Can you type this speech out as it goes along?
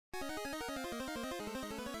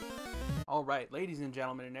All right, ladies and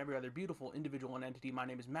gentlemen, and every other beautiful individual and entity, my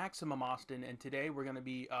name is MrMaximumAustin, and today we're going to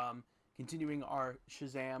be continuing our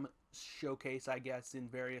Shazam showcase, I guess, in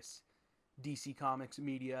various DC Comics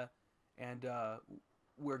media. And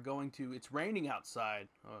we're going to. It's raining outside.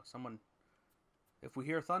 Oh, someone. If we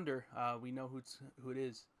hear thunder, we know who it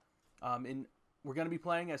is. And we're going to be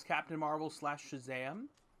playing as Captain Marvel slash Shazam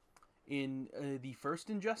in the first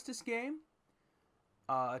Injustice game.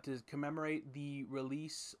 To commemorate the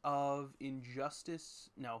release of Shazam.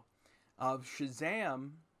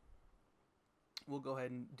 We'll go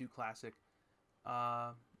ahead and do classic.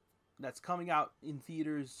 That's coming out in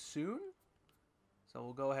theaters soon. So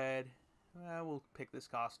we'll go ahead. We'll pick this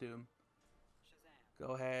costume. Shazam.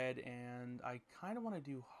 Go ahead, and I kind of want to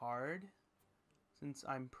do hard, since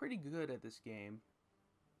I'm pretty good at this game.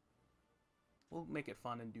 We'll make it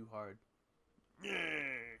fun and do hard. Yeah.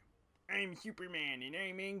 I'm Superman and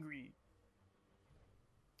I'm angry.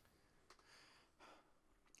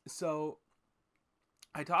 So,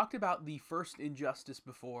 I talked about the first Injustice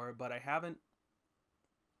before, but I haven't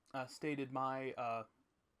stated my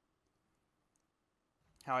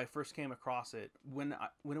how I first came across it. When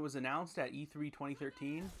it was announced at E3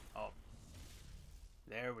 2013, oh,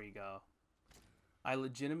 there we go. I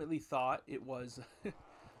legitimately thought it was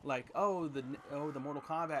like, the Mortal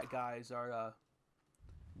Kombat guys are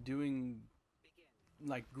doing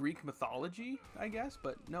like Greek mythology, I guess,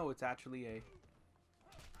 but no, it's actually a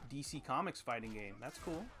DC Comics fighting game. That's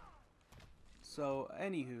cool. So,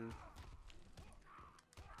 anywho,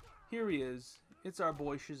 here he is. It's our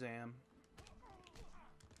boy Shazam,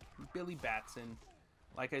 Billy Batson.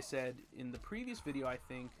 Like I said in the previous video, I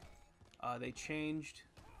think they changed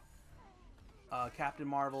Captain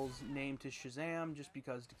Marvel's name to Shazam just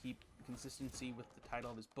because to keep consistency with the title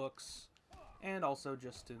of his books. And also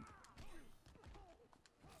just to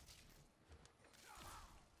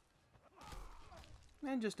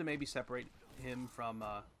maybe separate him from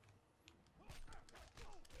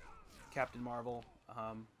Captain Marvel,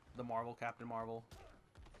 the Marvel Captain Marvel.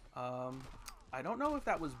 I don't know if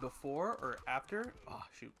that was before or after. Oh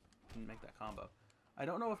shoot, didn't make that combo. I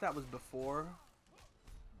don't know if that was before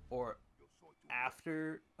or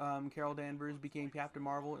after Carol Danvers became Captain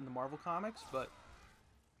Marvel in the Marvel comics, but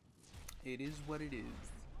it is what it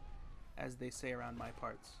is, as they say around my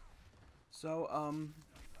parts. So,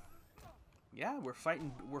 yeah, we're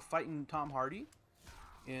fighting Tom Hardy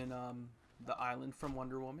in the island from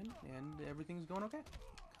Wonder Woman, and everything's going okay.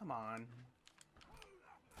 Come on.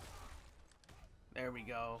 There we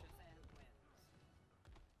go.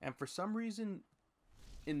 And for some reason,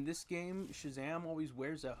 in this game, Shazam always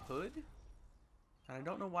wears a hood, and I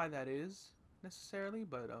don't know why that is necessarily,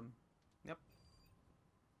 but yep.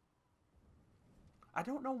 I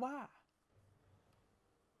don't know why.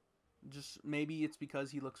 Just maybe it's because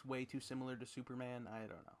he looks way too similar to Superman. I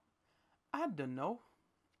don't know. I don't know.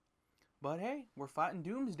 But hey, we're fighting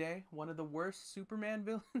Doomsday, one of the worst Superman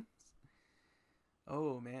villains.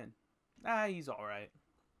 Oh man. He's alright.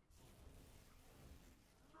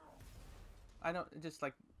 I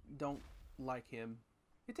don't like him.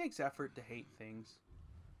 It takes effort to hate things.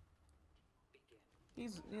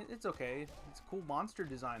 It's okay. It's a cool monster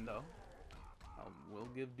design though. We'll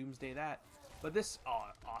give Doomsday that. But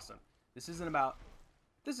awesome. This isn't about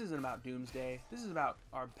Doomsday. This is about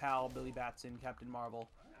our pal Billy Batson, Captain Marvel.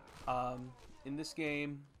 In this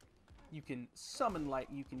game, you can summon light.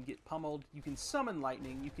 You can get pummeled. You can summon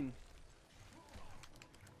lightning. You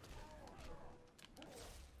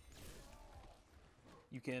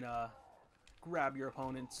can grab your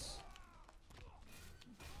opponents.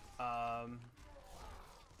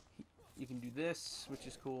 You can do this, which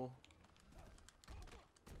is cool.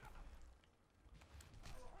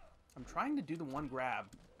 I'm trying to do the one grab.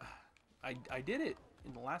 I did it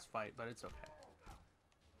in the last fight, but it's okay.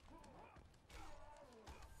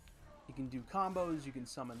 You can do combos, you can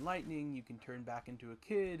summon lightning, you can turn back into a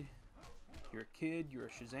kid. You're a kid, you're a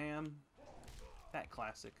Shazam. That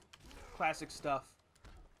classic stuff.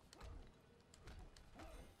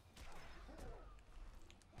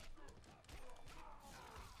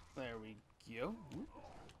 There we go.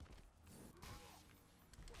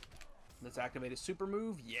 Let's activate a super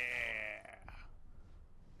move. Yeah.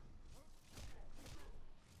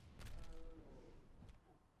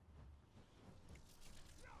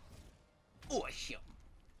 Awesome.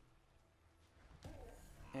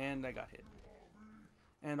 And I got hit.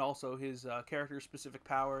 And also his character-specific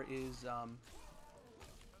power is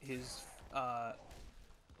his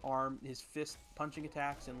his fist punching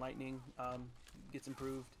attacks and lightning gets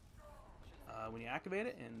improved when you activate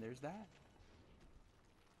it, and there's that.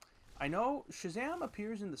 I know Shazam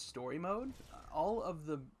appears in the story mode. All of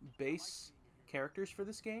the base characters for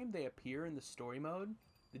this game, they appear in the story mode.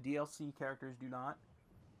 The DLC characters do not,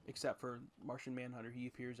 except for Martian Manhunter. He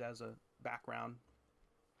appears as a background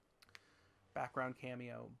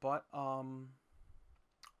cameo. But I'm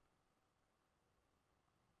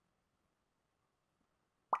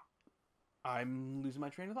losing my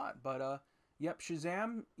train of thought. But yep,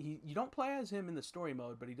 Shazam, you don't play as him in the story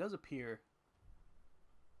mode, but he does appear.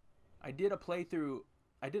 I did a playthrough,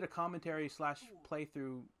 I did a commentary /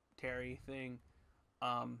 playthrough Terry thing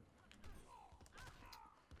of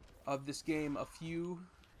this game a few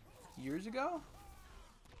years ago.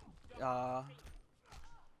 And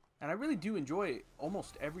I really do enjoy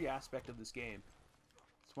almost every aspect of this game.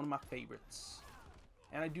 It's one of my favorites.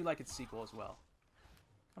 And I do like its sequel as well.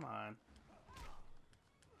 Come on.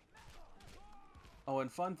 Oh,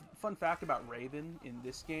 and fun fact about Raven in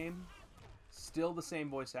this game, still the same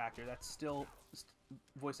voice actor. That's still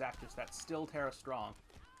voice actress. That's still Tara Strong,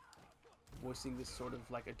 voicing this sort of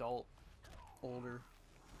like adult, older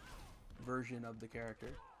version of the character.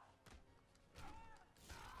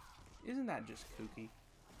 Isn't that just kooky?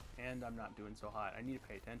 And I'm not doing so hot. I need to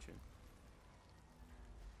pay attention.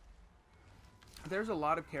 There's a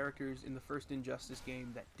lot of characters in the first Injustice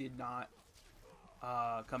game that did not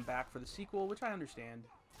come back for the sequel, which I understand.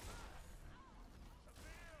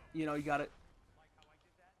 You know, you got it.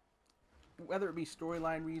 Whether it be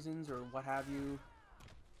storyline reasons or what have you.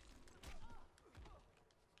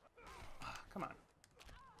 Come on.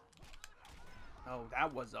 Oh,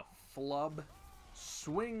 that was a flub.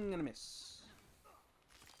 Swing and a miss.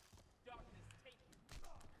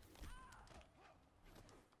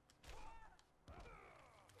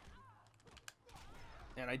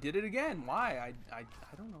 And I did it again. Why? I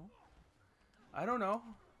don't know. I don't know.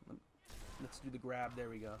 Let's do the grab. There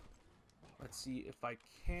we go. Let's see if I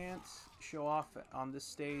can't show off on this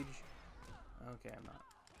stage. Okay, I'm not.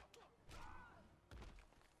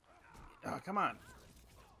 Oh, come on.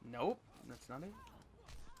 Nope. That's not it.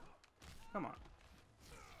 Come on.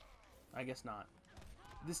 I guess not.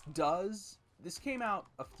 This came out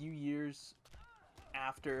a few years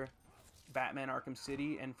after Batman Arkham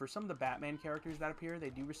City, and for some of the Batman characters that appear, they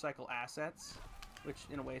do recycle assets, which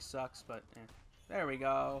in a way sucks, but there we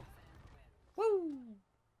go. Woo!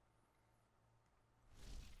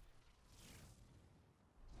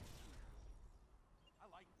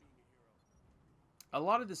 A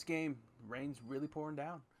lot of this game, rain's really pouring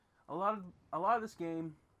down. A lot of this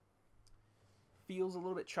game feels a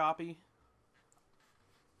little bit choppy.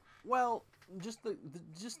 Well, just the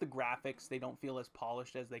graphics, they don't feel as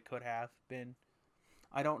polished as they could have been.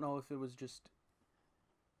 I don't know if it was just...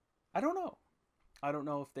 I don't know. I don't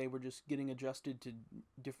know if they were just getting adjusted to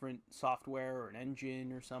different software or an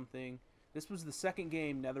engine or something. This was the second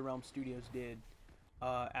game NetherRealm Studios did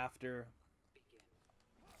after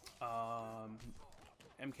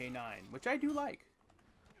MK9, which I do like.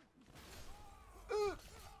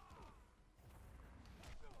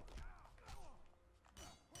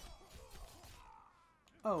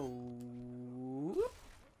 Oh.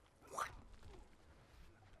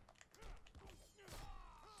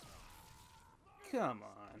 Come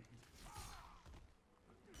on.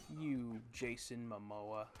 You, Jason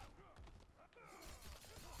Momoa.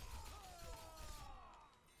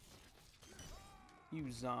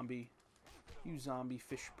 You zombie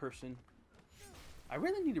fish person. I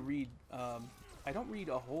really need to read, I don't read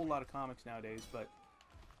a whole lot of comics nowadays, but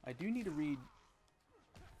I do need to read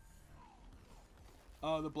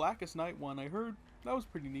the Blackest Night one. I heard that was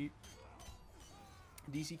pretty neat.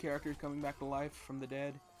 DC characters coming back to life from the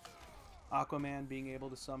dead. Aquaman being able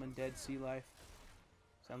to summon dead sea life.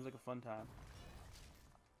 Sounds like a fun time.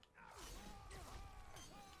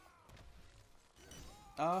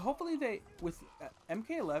 Hopefully they, with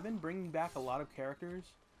MK11 bringing back a lot of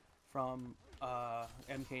characters from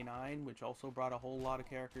MK9, which also brought a whole lot of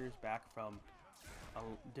characters back from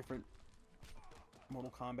different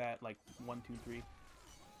Mortal Kombat, like 1, 2, 3.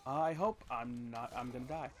 I hope I'm gonna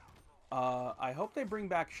die. I hope they bring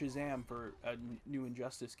back Shazam for a new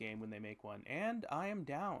Injustice game when they make one, and I am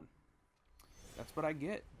down. That's what I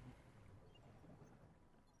get.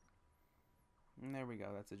 And there we go.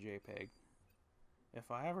 That's a JPEG. If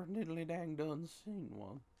I ever diddly dang done seen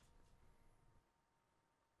one.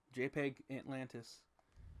 JPEG Atlantis.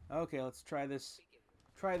 Okay, let's try this.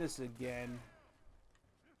 Try this again.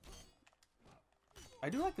 I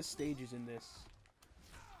do like the stages in this.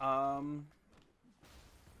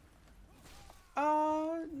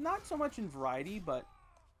 Not so much in variety, but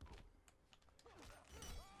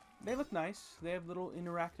they look nice. They have little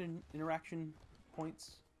interaction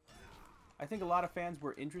points. I think a lot of fans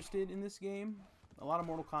were interested in this game. A lot of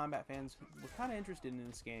Mortal Kombat fans were kind of interested in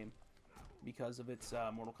this game because of its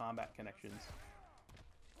Mortal Kombat connections.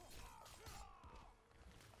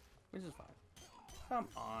 Which is fine. Come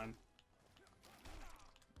on.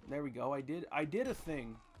 There we go. I did a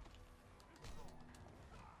thing.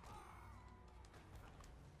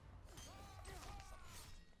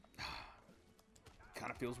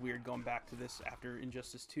 Kind of feels weird going back to this after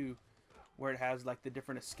Injustice 2, where it has like the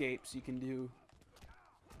different escapes you can do.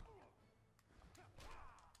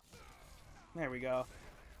 There we go.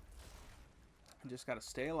 I just gotta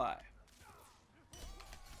stay alive.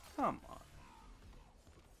 Come on.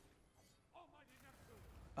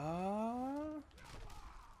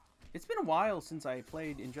 It's been a while since I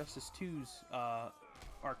played Injustice 2's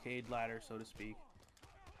arcade ladder, so to speak.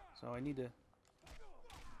 So I need to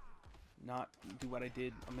not do what I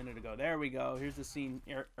did a minute ago. There we go. Here's the scene,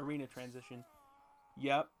 arena transition.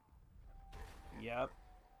 Yep. Yep.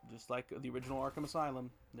 Just like the original Arkham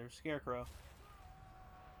Asylum. There's Scarecrow.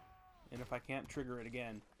 And if I can't trigger it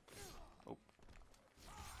again. Oh.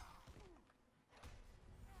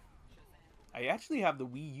 I actually have the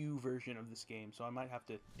Wii U version of this game, so I might have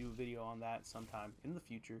to do a video on that sometime in the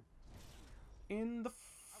future. In the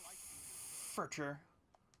future.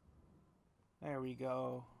 There we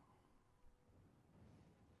go.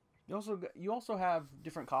 You also have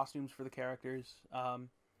different costumes for the characters.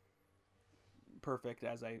 Perfect,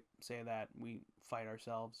 as I say that, we fight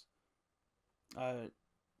ourselves.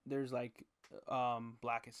 There's like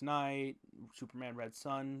Blackest Night, Superman Red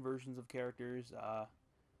Sun versions of characters,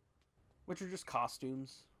 which are just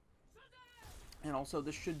costumes. And also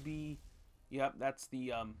this should be, yep, that's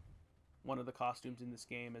the one of the costumes in this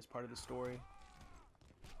game as part of the story.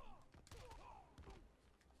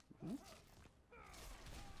 Ooh.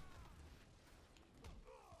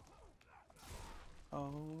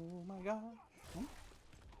 Oh my gosh. Ooh.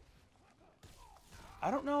 I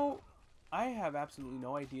don't know. I have absolutely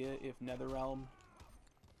no idea if NetherRealm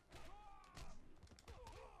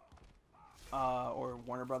or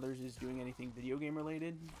Warner Brothers is doing anything video game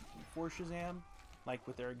related for Shazam, like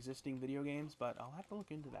with their existing video games, but I'll have to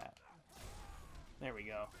look into that. There we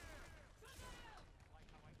go.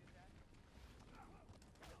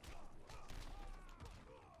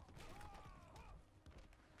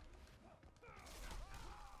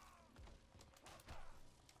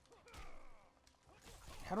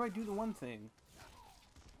 How do I do the one thing?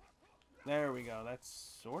 There we go.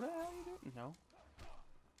 That's sort of how you do it? No.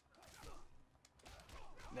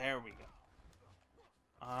 There we go.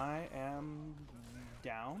 I am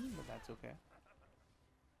down, but that's okay.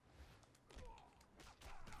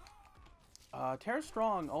 Tara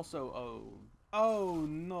Strong also... Oh,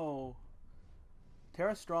 no.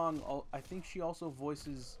 Tara Strong, I think she also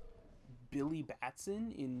voices Billy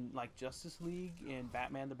Batson in, like, Justice League and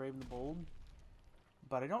Batman the Brave and the Bold.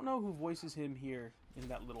 But I don't know who voices him here in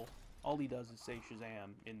that little... All he does is say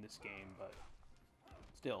Shazam in this game, but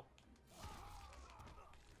still.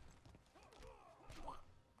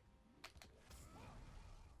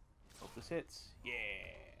 Hope this hits. Yeah.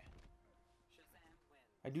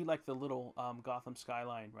 I do like the little Gotham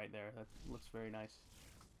skyline right there. That looks very nice.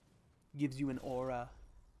 Gives you an aura.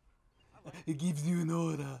 It gives you an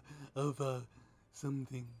aura of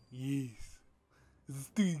something. Yes. It's a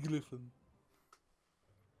Stewie Griffin.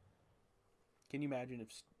 Can you imagine if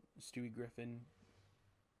Stewie Griffin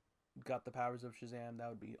got the powers of Shazam? That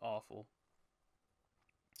would be awful.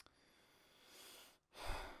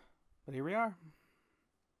 But here we are.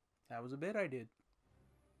 That was a bit I did.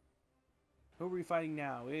 Who are we fighting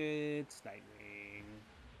now? It's Nightwing.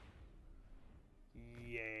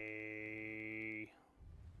 Yay.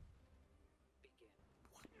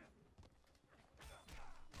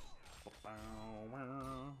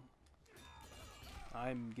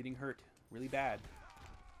 I'm getting hurt really bad.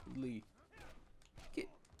 Lee. Get.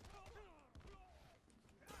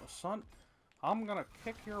 Oh, son, I'm gonna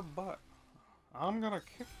kick your butt. I'm gonna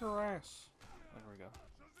kick your ass. There we go.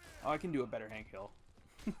 Oh, I can do a better Hank Hill.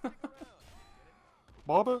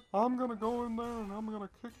 Bobby, I'm gonna go in there and I'm gonna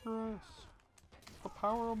kick your ass. The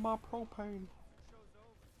power of my propane.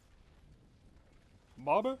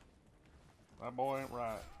 Bobby? That boy ain't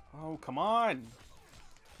right. Oh, come on!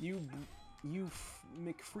 You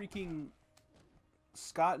McFreaking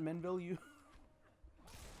Scott Menville, you.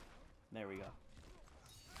 There we go.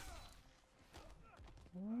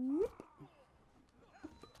 Whoop.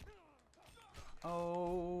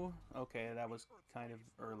 Oh, okay, that was kind of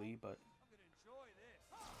early, but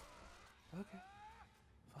okay,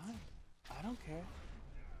 fine. I don't care.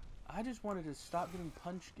 I just wanted to stop getting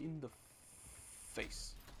punched in the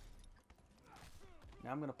face.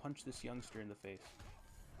 Now I'm gonna punch this youngster in the face.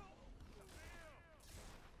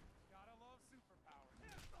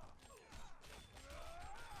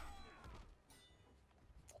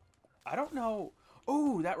 I don't know.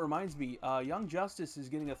 Oh, that reminds me. Young Justice is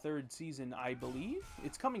getting a 3rd season, I believe.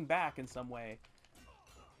 It's coming back in some way.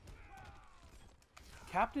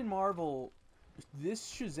 Captain Marvel, this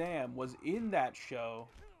Shazam was in that show.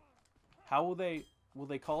 How will they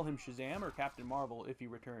call him Shazam or Captain Marvel if he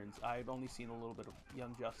returns? I've only seen a little bit of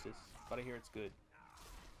Young Justice, but I hear it's good.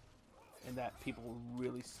 And that people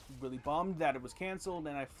really bummed that it was canceled,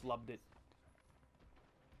 and I flubbed it.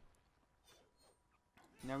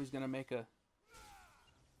 Now he's gonna make a...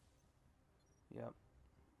 Yep.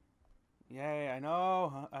 Yay, I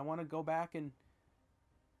know. I want to go back and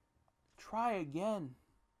try again.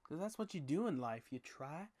 Because that's what you do in life. You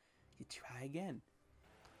try again.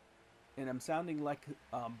 And I'm sounding like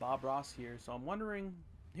Bob Ross here, so I'm wondering...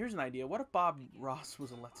 Here's an idea. What if Bob Ross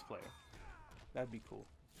was a Let's Player? That'd be cool.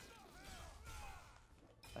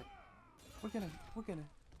 Like, we're gonna,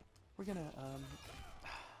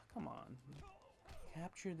 come on.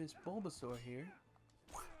 Capture this Bulbasaur here.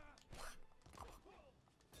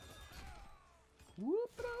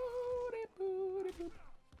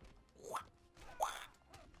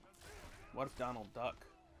 What if Donald Duck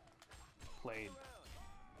played?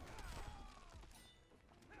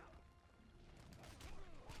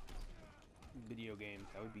 Video games,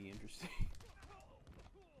 that would be interesting.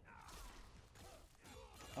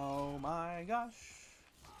 Oh my gosh.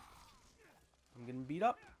 I'm getting beat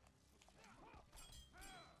up.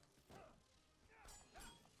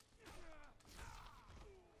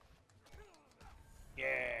 Yeah.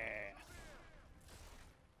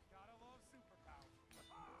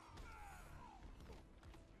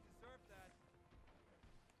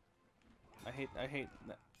 I hate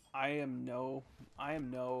that. I am no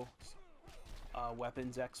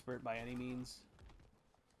weapons expert by any means,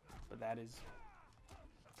 but that is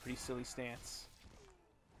a pretty silly stance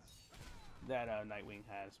that Nightwing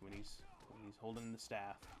has when he's holding the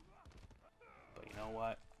staff. But you know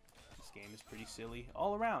what? This game is pretty silly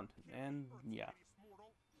all around, and yeah.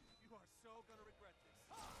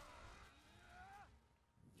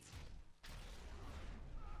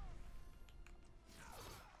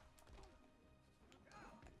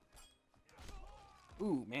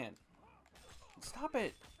 Ooh, man. Stop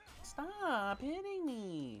it! Stop hitting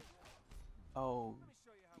me! Oh,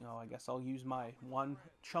 no, I guess I'll use my one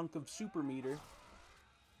chunk of super meter,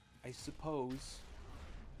 I suppose,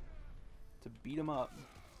 to beat him up.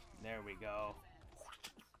 There we go.